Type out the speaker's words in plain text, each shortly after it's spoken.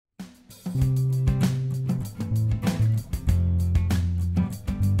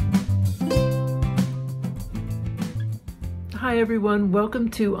Hi everyone,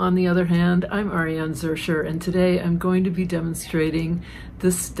 welcome to On the Other Hand. I'm Ariane Zurcher, and today I'm going to be demonstrating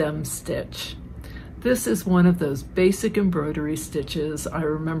the stem stitch. This is one of those basic embroidery stitches. I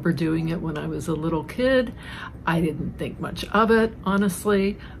remember doing it when I was a little kid. I didn't think much of it,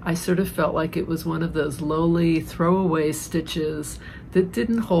 honestly. I sort of felt like it was one of those lowly throwaway stitches that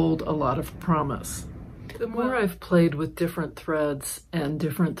didn't hold a lot of promise. The more I've played with different threads and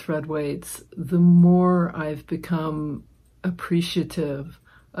different thread weights, the more I've become appreciative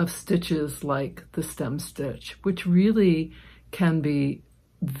of stitches like the stem stitch, which really can be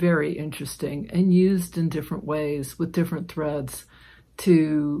very interesting and used in different ways with different threads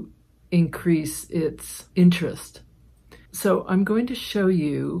to increase its interest. So I'm going to show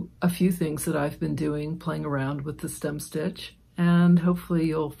you a few things that I've been doing playing around with the stem stitch, and hopefully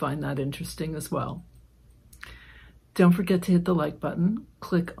you'll find that interesting as well. Don't forget to hit the like button,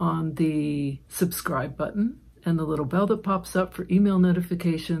 click on the subscribe button, and the little bell that pops up for email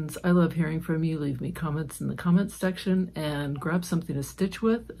notifications. I love hearing from you. Leave me comments in the comments section and grab something to stitch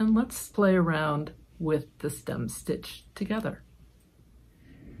with, and let's play around with the stem stitch together.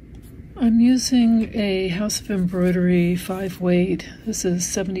 I'm using a House of Embroidery 5 weight. This is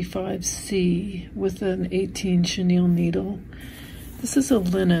 75C with an 18 chenille needle. This is a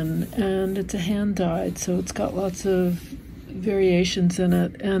linen and it's a hand dyed, so it's got lots of variations in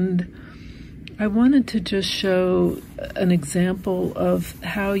it, and I wanted to just show an example of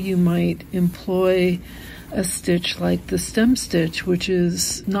how you might employ a stitch like the stem stitch, which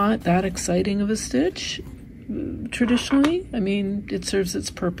is not that exciting of a stitch traditionally. I mean, it serves its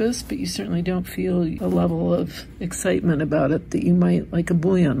purpose, but you certainly don't feel a level of excitement about it that you might like a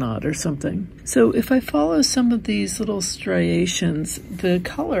bullion knot or something. So if I follow some of these little striations, the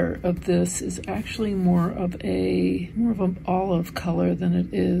color of this is actually more of an olive color than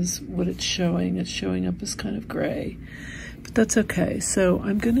it is what it's showing. It's showing up as kind of gray, but that's okay. So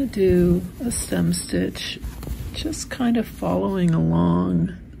I'm going to do a stem stitch, just kind of following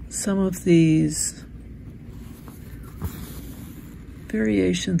along some of these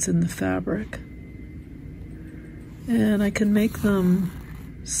variations in the fabric, and I can make them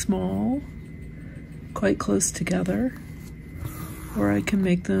small, quite close together, or I can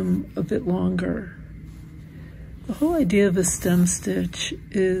make them a bit longer. The whole idea of a stem stitch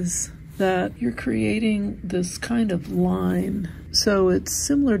is that you're creating this kind of line. So it's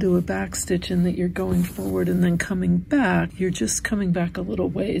similar to a back stitch in that you're going forward and then coming back. You're just coming back a little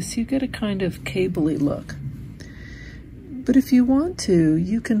ways. So you get a kind of cable-y look. But if you want to,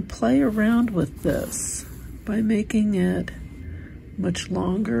 you can play around with this by making it much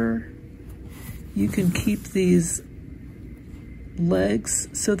longer. You can keep these legs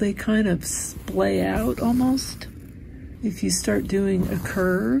so they kind of splay out almost. If you start doing a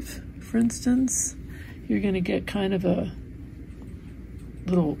curve, for instance, you're going to get kind of a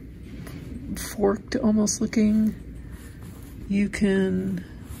little forked almost looking. You can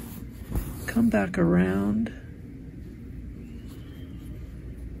come back around.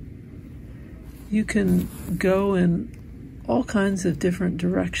 You can go in all kinds of different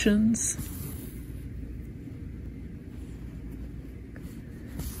directions.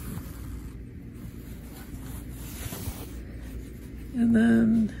 And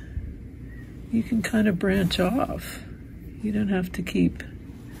then you can kind of branch off. You don't have to keep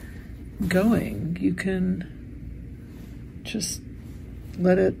going. You can just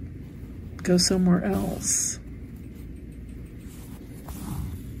let it go somewhere else.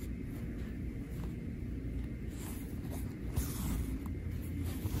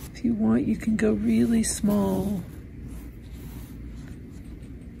 If you want, you can go really small.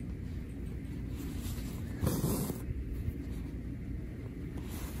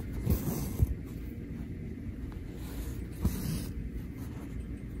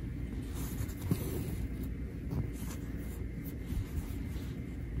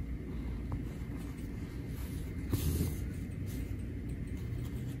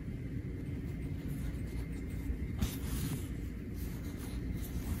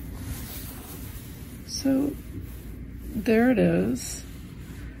 So there it is.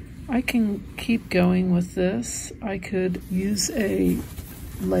 I can keep going with this. I could use a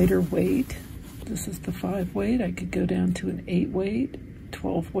lighter weight. This is the 5 weight. I could go down to an 8 weight,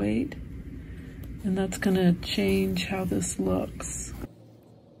 12 weight, and that's going to change how this looks.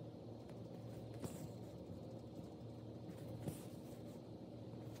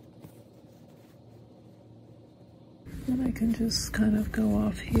 And I can just kind of go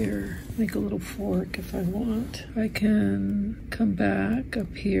off here, make a little fork if I want. I can come back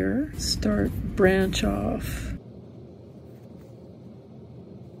up here, start branch off.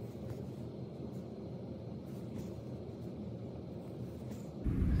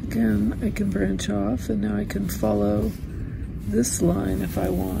 again, I can branch off, and now I can follow this line if I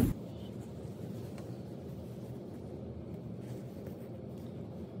want.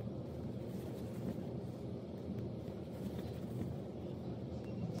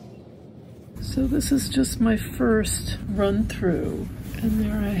 So this is just my first run through, and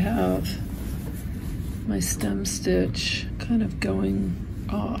there I have my stem stitch kind of going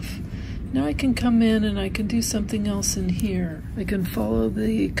off. Now I can come in and I can do something else in here. I can follow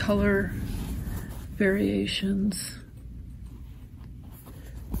the color variations.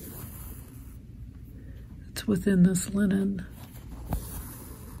 It's within this linen.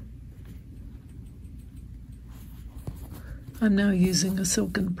 I'm now using a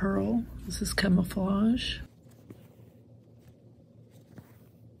silken pearl. This is camouflage.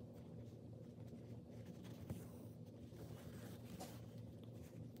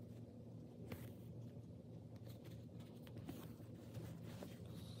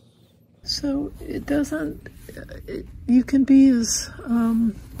 So it doesn't, you can be as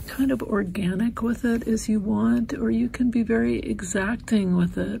kind of organic with it as you want, or you can be very exacting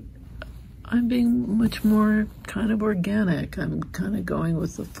with it. I'm being much more kind of organic. I'm kind of going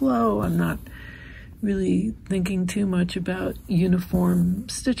with the flow. I'm not really thinking too much about uniform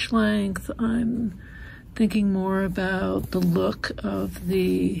stitch length. I'm thinking more about the look of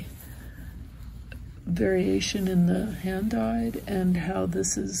the variation in the hand-dyed and how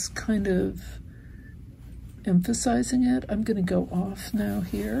this is kind of emphasizing it. I'm going to go off now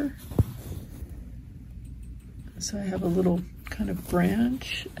here. So I have a little kind of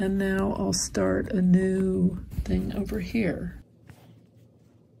branch, and now I'll start a new thing over here.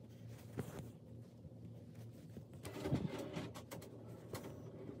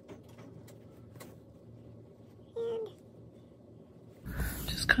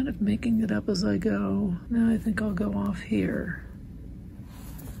 Just kind of making it up as I go. Now I think I'll go off here.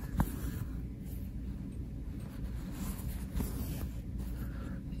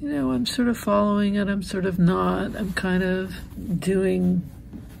 You know, I'm sort of following it, I'm sort of not. I'm kind of doing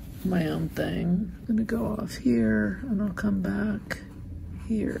my own thing. I'm gonna go off here, and I'll come back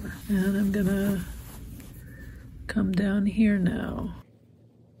here. And I'm gonna come down here now.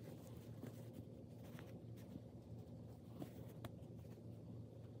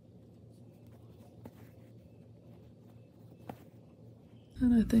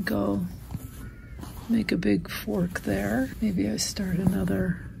 And I think I'll make a big fork there. Maybe I start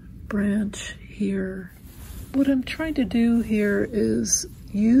another branch here. What I'm trying to do here is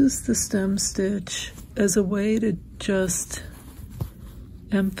use the stem stitch as a way to just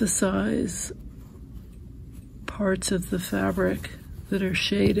emphasize parts of the fabric that are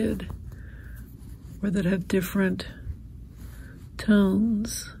shaded or that have different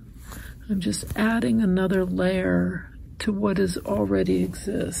tones. I'm just adding another layer to what is already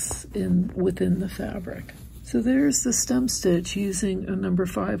exists within the fabric. So there's the stem stitch using a number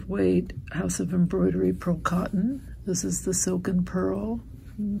 5 weight House of Embroidery pearl cotton. This is the silken pearl,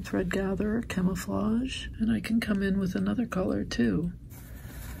 thread gatherer, camouflage, and I can come in with another color too.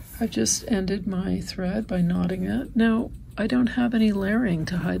 I've just ended my thread by knotting it. Now, I don't have any layering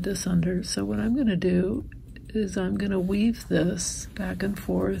to hide this under, so what I'm gonna do is I'm gonna weave this back and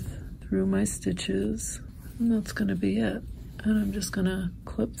forth through my stitches, and that's gonna be it. And I'm just gonna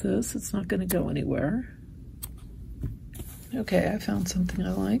clip this. It's not gonna go anywhere. Okay, I found something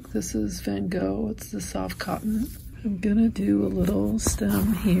I like. This is Van Gogh. It's the soft cotton. I'm gonna do a little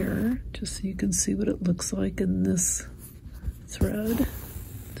stem here, just so you can see what it looks like in this thread.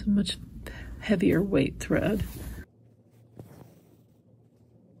 It's a much heavier weight thread.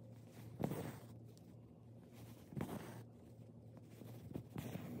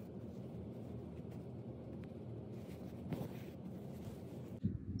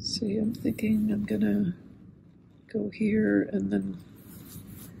 See, I'm thinking I'm gonna go here and then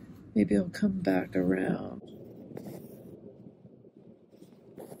maybe I'll come back around.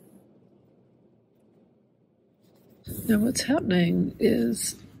 Now what's happening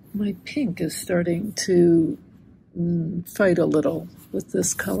is my pink is starting to fight a little with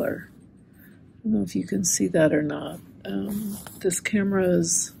this color. I don't know if you can see that or not. This camera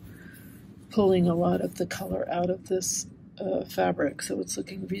is pulling a lot of the color out of this fabric, so it's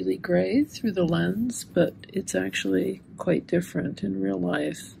looking really gray through the lens, but it's actually quite different in real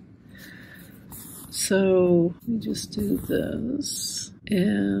life. So let me just do this,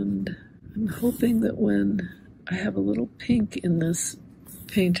 and I'm hoping that when I have a little pink in this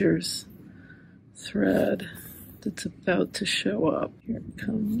painter's thread that's about to show up, here it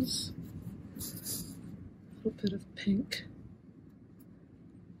comes, a little bit of pink.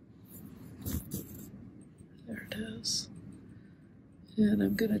 There it is. And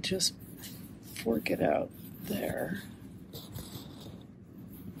I'm going to just fork it out there.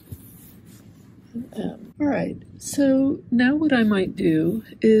 All right, so now what I might do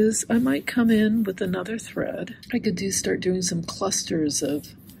is I might come in with another thread. I could start doing some clusters of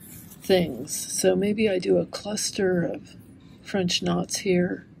things. So maybe I do a cluster of French knots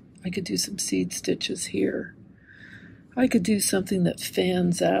here. I could do some seed stitches here. I could do something that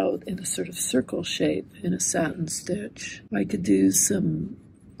fans out in a sort of circle shape in a satin stitch. I could do some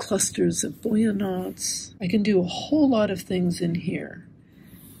clusters of buoyant knots. I can do a whole lot of things in here.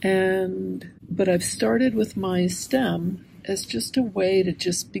 But I've started with my stem as just a way to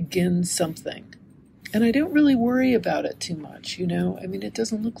just begin something. And I don't really worry about it too much, you know. I mean, it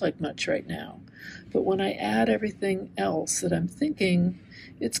doesn't look like much right now. But when I add everything else that I'm thinking,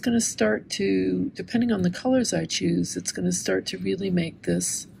 it's going to start to, depending on the colors I choose, it's going to start to really make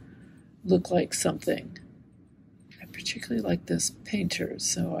this look like something. I particularly like this painters,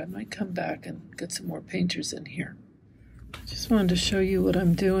 so I might come back and get some more painters in here. Just wanted to show you what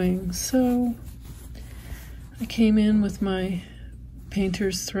I'm doing. So I came in with my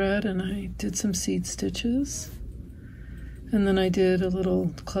painter's thread and I did some seed stitches. And then I did a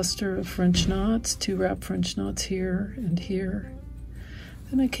little cluster of French knots, 2 wrap French knots here and here.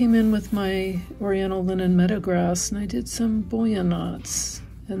 Then I came in with my Oriental linen meadowgrass and I did some buoyant knots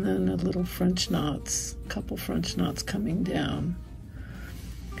and then a little French knots, a couple French knots coming down.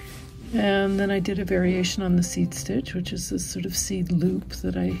 And then I did a variation on the seed stitch, which is this sort of seed loop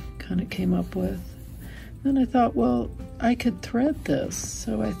that I kind of came up with. Then I thought, well, I could thread this.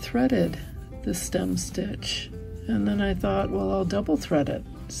 So I threaded the stem stitch. And then I thought, well, I'll double thread it.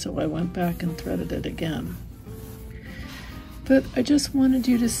 So I went back and threaded it again. But I just wanted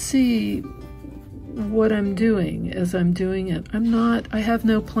you to see what I'm doing as I'm doing it. I have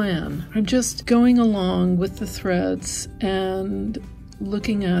no plan. I'm just going along with the threads and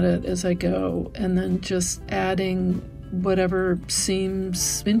looking at it as I go, and then just adding whatever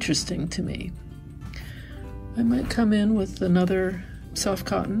seems interesting to me. I might come in with another soft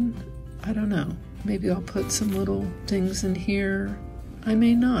cotton. I don't know. Maybe I'll put some little things in here. I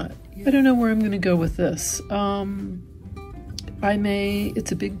may not. I don't know where I'm going to go with this.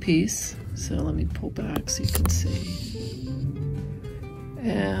 It's a big piece, so let me pull back so you can see.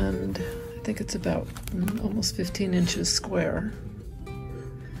 And I think it's about almost 15 inches square.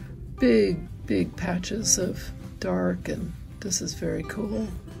 Big patches of dark, and this is very cool.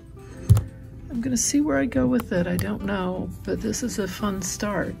 I'm going to see where I go with it. I don't know, but this is a fun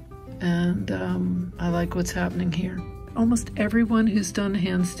start, and I like what's happening here. Almost everyone who's done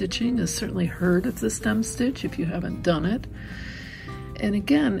hand stitching has certainly heard of the stem stitch if you haven't done it. And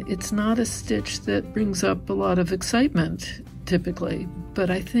again, it's not a stitch that brings up a lot of excitement typically, but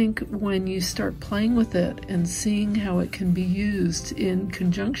I think when you start playing with it and seeing how it can be used in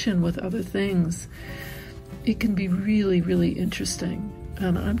conjunction with other things, it can be really, really interesting.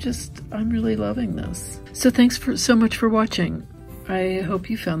 And I'm really loving this. So thanks so much for watching. I hope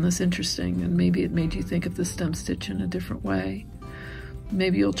you found this interesting, and maybe it made you think of the stem stitch in a different way.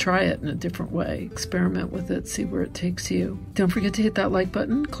 Maybe you'll try it in a different way, experiment with it, see where it takes you. Don't forget to hit that like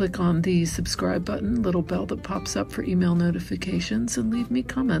button, click on the subscribe button, little bell that pops up for email notifications, and leave me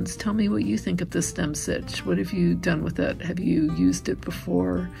comments. Tell me what you think of the stem stitch. What have you done with it? Have you used it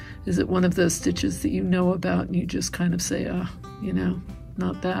before? Is it one of those stitches that you know about and you just kind of say, you know,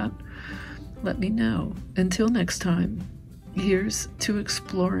 not that? Let me know. Until next time, here's to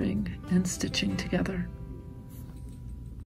exploring and stitching together.